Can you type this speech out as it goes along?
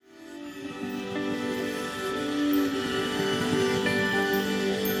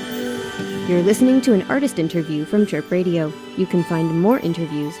You're listening to an artist interview from Chirp Radio. You can find more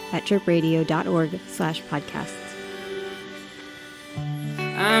interviews at chirpradio.org/podcasts.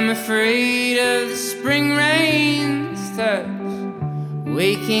 I'm afraid of the spring rain's touch,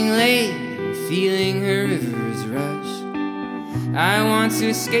 waking late and feeling her rivers rush. I want to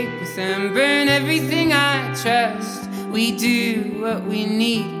escape with them, burn everything I trust. We do what we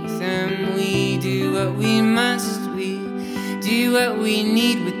need with them, we do what we must. We do what we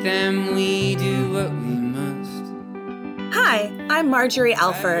need with them, we do what we must. Hi, I'm Marjorie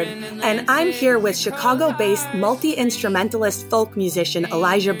Alford, and I'm here with Chicago-based multi-instrumentalist folk musician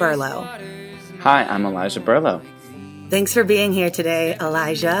Elijah Burlow. Hi, I'm Elijah Burlow. Thanks for being here today,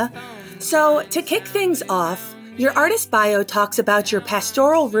 Elijah. So, to kick things off, your artist bio talks about your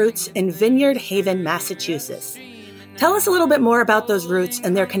pastoral roots in Vineyard Haven, Massachusetts. Tell us a little bit more about those roots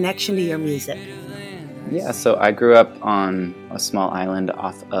and their connection to your music. Yeah, so I grew up on a small island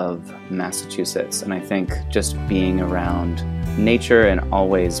off of Massachusetts, and I think just being around nature and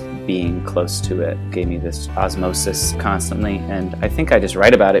always being close to it gave me this osmosis constantly, and I think I just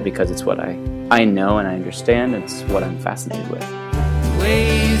write about it because it's what I know and I understand. It's what I'm fascinated with.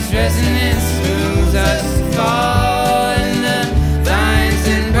 Waves, resonance, moves us fall, and the vines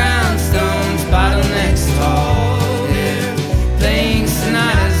and brownstones, bottlenecks fall. They're playing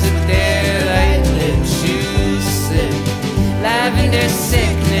sonatas with their light lit shoes slip. Lavender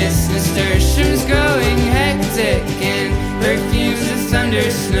sickness, nasturtiums growing hectic, and perfumes of thunder,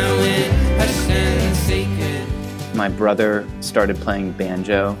 snow, and hushed and sacred. My brother started playing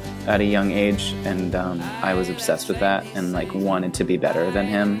banjo at a young age, and I was obsessed with that and wanted to be better than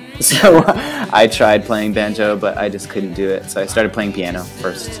him. So I tried playing banjo, but I just couldn't do it. So I started playing piano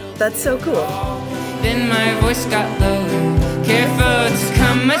first. That's so cool. Then my voice got lower, careful to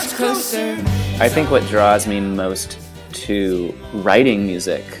come much closer. I think what draws me most to writing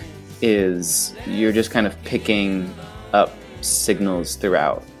music is you're just kind of picking up signals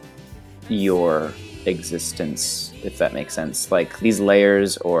throughout your existence, if that makes sense. Like these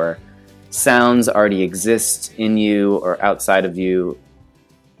layers or sounds already exist in you or outside of you,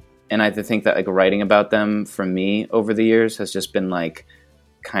 and I think that writing about them for me over the years has just been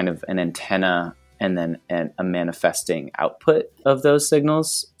kind of an antenna and then a manifesting output of those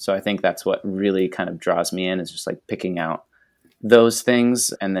signals. So I think that's what really kind of draws me in, is just picking out those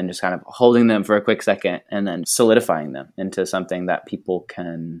things and then just kind of holding them for a quick second and then solidifying them into something that people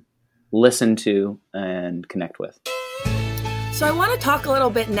can listen to and connect with. So I want to talk a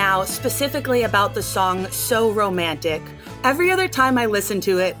little bit now specifically about the song So Romantic. Every other time I listen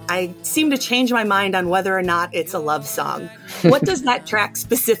to it, I seem to change my mind on whether or not it's a love song. What does that track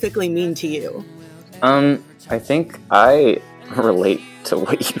specifically mean to you? I think I relate to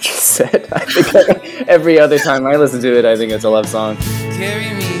what you just said. I think every other time I listen to it, I think it's a love song. Carry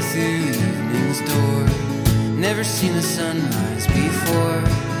me through evening's door. Never seen the sunrise before.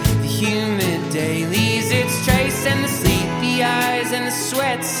 The humid day leaves its trace, and the sleepy eyes and the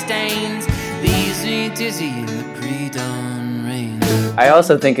sweat stains leaves me dizzy in the pre-dawn rain. I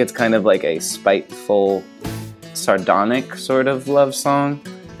also think it's kind of like a spiteful, sardonic sort of love song.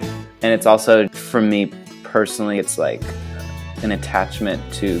 And it's also, for me personally, it's like an attachment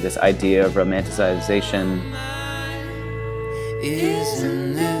to this idea of romanticization.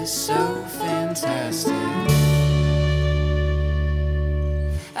 Isn't this so fantastic?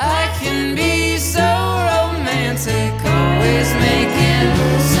 I can be so romantic, always making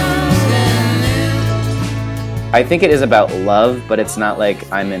something new. I think it is about love, but it's not like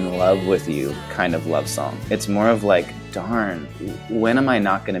I'm in love with you kind of love song. It's more of darn, when am I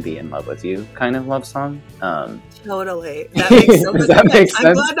not going to be in love with you kind of love song. Totally. That makes so much sense. Make sense?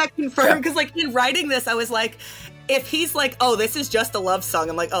 I'm glad that confirmed, because in writing this, I was like, if he's oh, this is just a love song,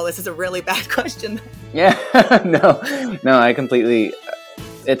 I'm oh, this is a really bad question. Yeah, no, I completely,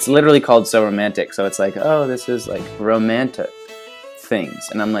 it's literally called So Romantic. So it's oh, this is romantic things.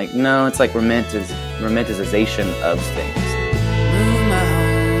 And I'm no, it's romanticization of things. Move my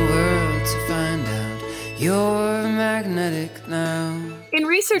whole world to find out you're magnetic now. In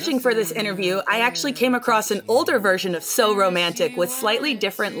researching for this interview, I actually came across an older version of So Romantic with slightly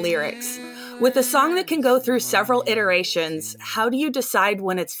different lyrics. With a song that can go through several iterations, how do you decide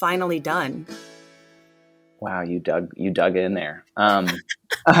when it's finally done? Wow, you dug in there.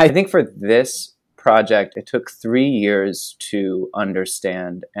 I think for this project, it took 3 years to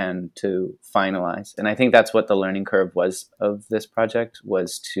understand and to finalize. And I think that's what the learning curve was of this project,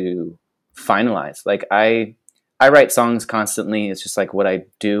 was to finalize. I write songs constantly. It's just what I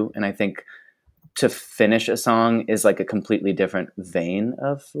do. And I think to finish a song is a completely different vein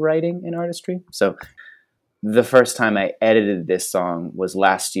of writing and artistry. So the first time I edited this song was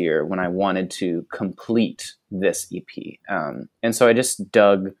last year when I wanted to complete this EP. And so I just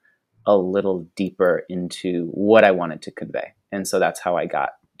dug a little deeper into what I wanted to convey. And so that's how I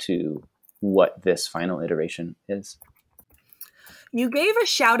got to what this final iteration is. You gave a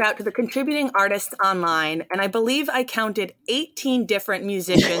shout out to the contributing artists online, and I believe I counted 18 different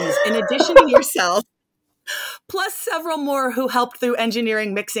musicians in addition to yourself, plus several more who helped through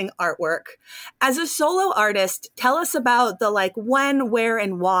engineering, mixing, artwork. As a solo artist, tell us about the when, where,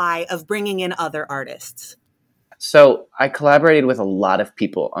 and why of bringing in other artists. So I collaborated with a lot of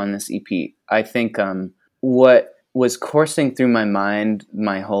people on this EP. I think what was coursing through my mind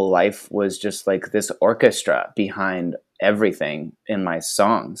my whole life was just this orchestra behind everything in my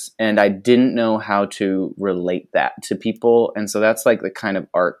songs. And I didn't know how to relate that to people. And so that's the kind of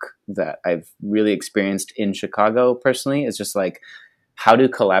arc that I've really experienced in Chicago personally, is just how to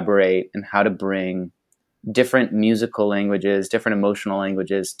collaborate and how to bring different musical languages, different emotional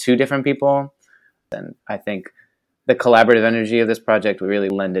languages to different people. And I think the collaborative energy of this project really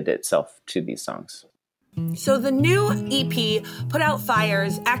lended itself to these songs. So the new EP, Put Out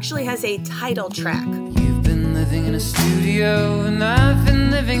Fires, actually has a title track. You've been living in a studio, and I've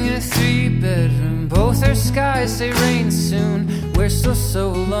been living in a 3-bedroom. Both our skies say rain soon. We're still so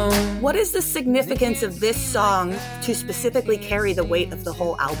alone. What is the significance of this song to specifically carry the weight of the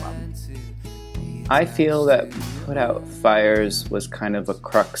whole album? I feel that Put Out Fires was kind of a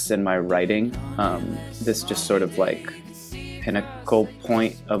crux in my writing. This just sort of pinnacle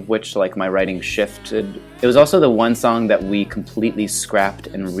point of which my writing shifted. It was also the one song that we completely scrapped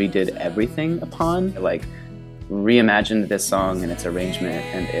and redid everything upon. Reimagined this song and its arrangement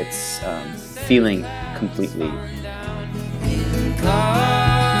and its feeling completely. In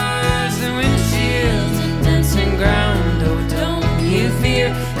cars and windshields and dancing ground. Oh, don't you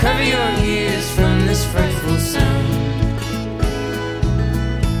fear, cover your ears from this frightful sound.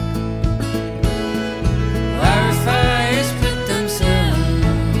 Our fires put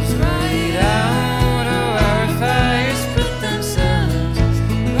themselves right out. Oh, our fires put themselves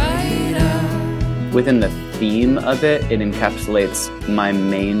right out. Within the theme of it, it encapsulates my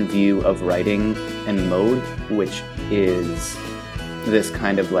main view of writing and mode, which is this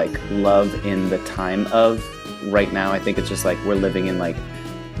kind of love in the time of. Right now, I think it's just we're living in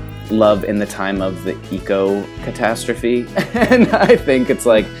love in the time of the eco catastrophe. And I think it's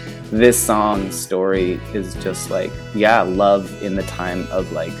this song's story is just love in the time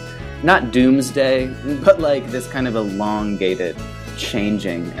of not doomsday, but this kind of elongated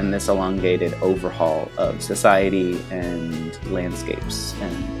changing and this elongated overhaul of society and landscapes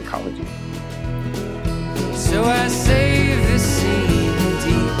and ecology. So I save the scene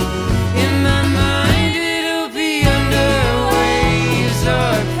deep in my mind. It'll be under waves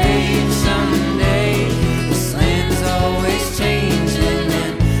or paved someday. This land's always changing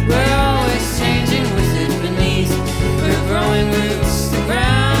and we're always changing with it beneath. We're growing roots, the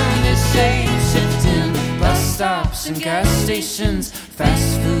ground is shape-shifting. Bus stops and gas stations,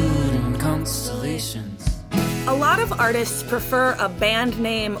 fast food and constellations. A lot of artists prefer a band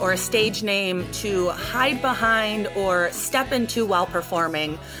name or a stage name to hide behind or step into while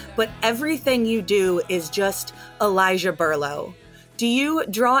performing, but everything you do is just Elijah Burlow. Do you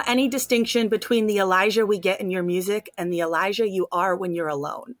draw any distinction between the Elijah we get in your music and the Elijah you are when you're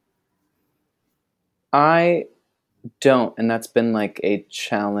alone? I don't, and that's been a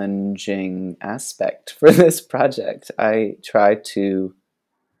challenging aspect for this project. I try to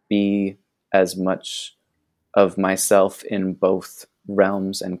be as much of myself in both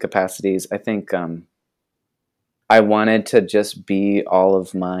realms and capacities. I think I wanted to just be all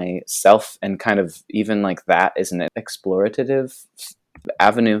of myself, and kind of even that is an explorative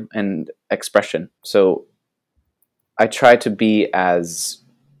avenue and expression. So I try to be as,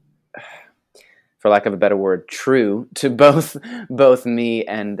 for lack of a better word, true to both me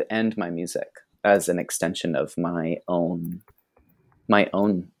and my music as an extension of my ownness,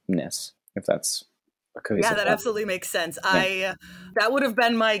 if that's yeah, that absolutely makes sense. Yeah. That would have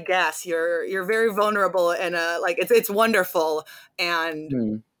been my guess. You're very vulnerable and it's wonderful,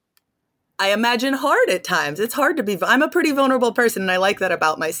 and I imagine hard at times. It's hard to be. I'm a pretty vulnerable person, and I like that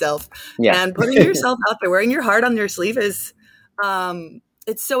about myself. Yeah. And putting yourself out there, wearing your heart on your sleeve is,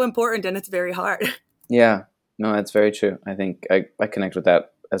 it's so important, and it's very hard. Yeah, no, that's very true. I think I connect with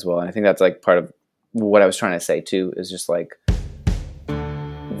that as well, and I think that's part of what I was trying to say too. Is just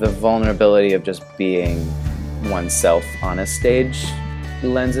the vulnerability of just being oneself on a stage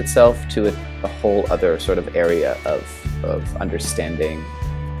lends itself to a whole other sort of area of understanding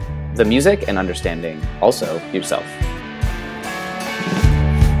the music and understanding also yourself.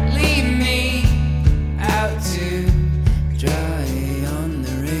 Leave me out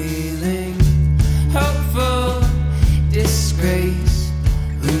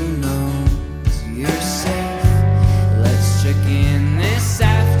this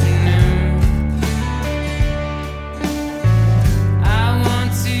afternoon. I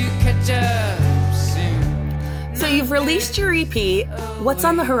want to catch up soon. So you've released your EP. What's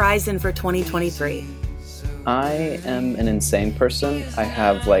on the horizon for 2023? I am an insane person. I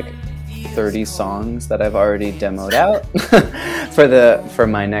have like 30 songs that I've already demoed out for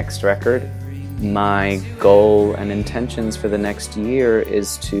my next record. My goal and intentions for the next year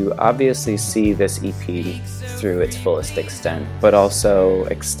is to obviously see this EP through its fullest extent, but also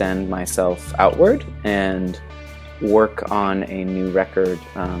extend myself outward and work on a new record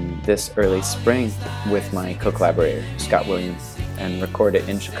this early spring with my co-collaborator, Scott Williams, and record it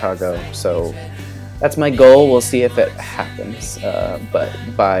in Chicago. So that's my goal. We'll see if it happens. But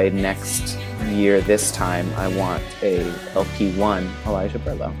by next year, this time, I want a LP1 Elijah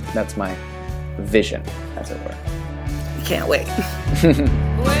Berlow. That's my vision, as it were. Can't wait.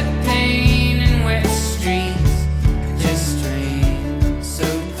 Wet pain and wet streets, just rain so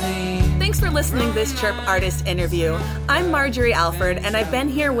clean. Thanks for listening to this Chirp Artist interview. I'm Marjorie Alford, and I've been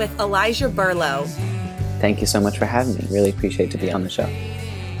here with Elijah Berlow. Thank you so much for having me. Really appreciate to be on the show.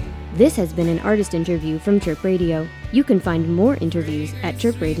 This has been an artist interview from Chirp Radio. You can find more interviews at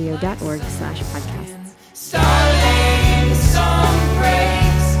chirpradio.org/podcasts.